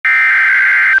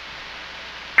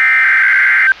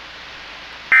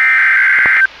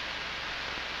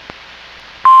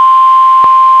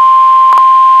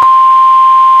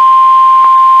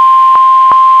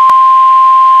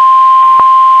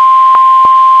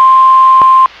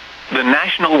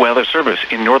Weather Service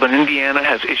in northern Indiana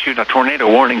has issued a tornado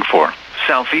warning for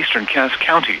southeastern Cass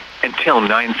County until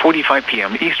 9:45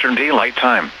 p.m. Eastern Daylight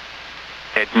Time.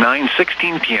 At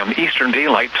 9:16 p.m. Eastern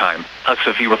Daylight Time, a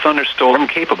severe thunderstorm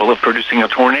capable of producing a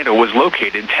tornado was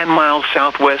located 10 miles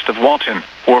southwest of Walton,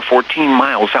 or 14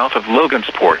 miles south of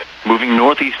Logansport, moving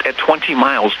northeast at 20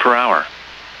 miles per hour.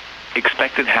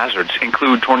 Expected hazards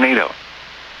include tornado.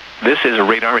 This is a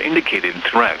radar-indicated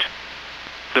threat.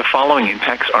 The following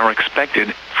impacts are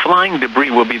expected. Flying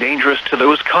debris will be dangerous to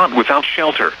those caught without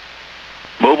shelter.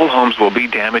 Mobile homes will be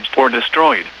damaged or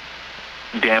destroyed.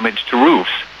 Damage to roofs,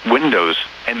 windows,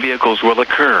 and vehicles will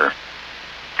occur.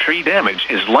 Tree damage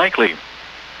is likely.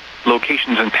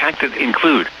 Locations impacted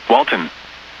include Walton.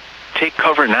 Take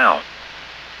cover now.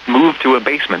 Move to a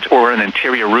basement or an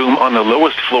interior room on the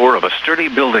lowest floor of a sturdy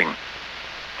building.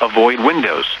 Avoid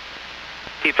windows.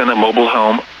 If in a mobile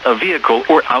home, a vehicle,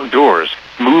 or outdoors,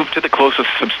 move to the closest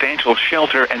substantial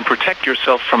shelter and protect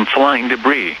yourself from flying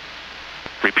debris.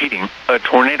 Repeating, a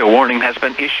tornado warning has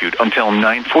been issued until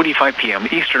 9:45 p.m.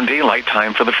 Eastern Daylight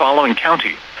Time for the following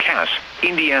county: Cass,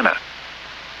 Indiana.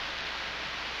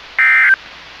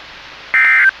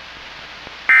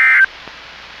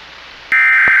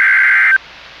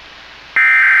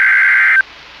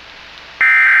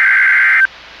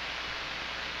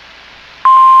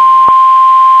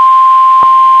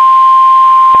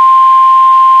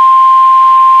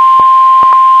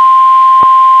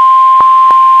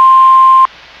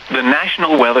 The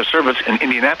National Weather Service in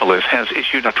Indianapolis has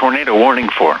issued a tornado warning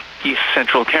for East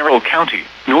Central Carroll County,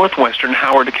 Northwestern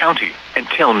Howard County,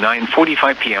 until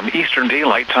 9:45 p.m. Eastern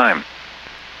Daylight Time.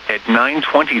 At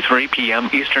 9:23 p.m.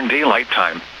 Eastern Daylight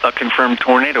Time, a confirmed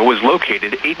tornado was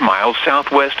located 8 miles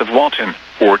southwest of Walton,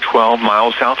 or 12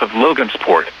 miles south of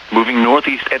Logansport, moving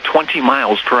northeast at 20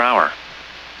 miles per hour.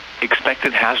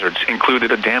 Expected hazards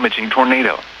included a damaging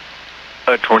tornado.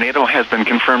 A tornado has been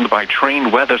confirmed by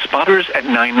trained weather spotters at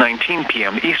 9:19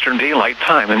 p.m. Eastern Daylight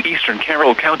Time in eastern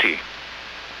Carroll County.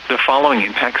 The following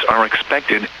impacts are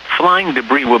expected. Flying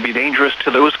debris will be dangerous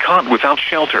to those caught without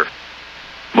shelter.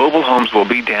 Mobile homes will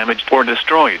be damaged or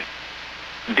destroyed.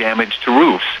 Damage to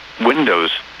roofs,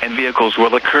 windows, and vehicles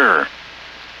will occur.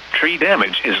 Tree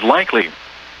damage is likely.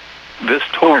 This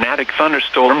tornadic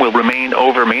thunderstorm will remain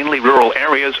over mainly rural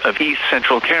areas of East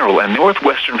Central Carroll and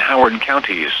Northwestern Howard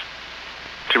counties.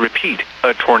 To repeat,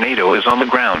 a tornado is on the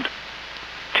ground.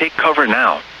 Take cover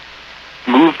now.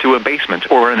 Move to a basement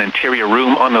or an interior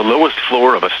room on the lowest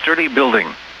floor of a sturdy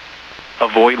building.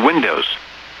 Avoid windows.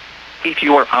 If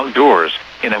you are outdoors,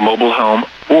 in a mobile home,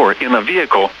 or in a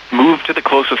vehicle, move to the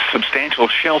closest substantial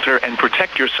shelter and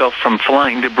protect yourself from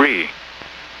flying debris.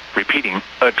 Repeating,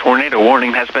 a tornado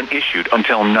warning has been issued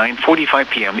until 9:45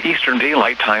 p.m. Eastern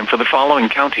Daylight Time for the following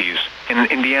counties in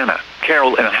Indiana: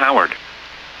 Carroll and Howard.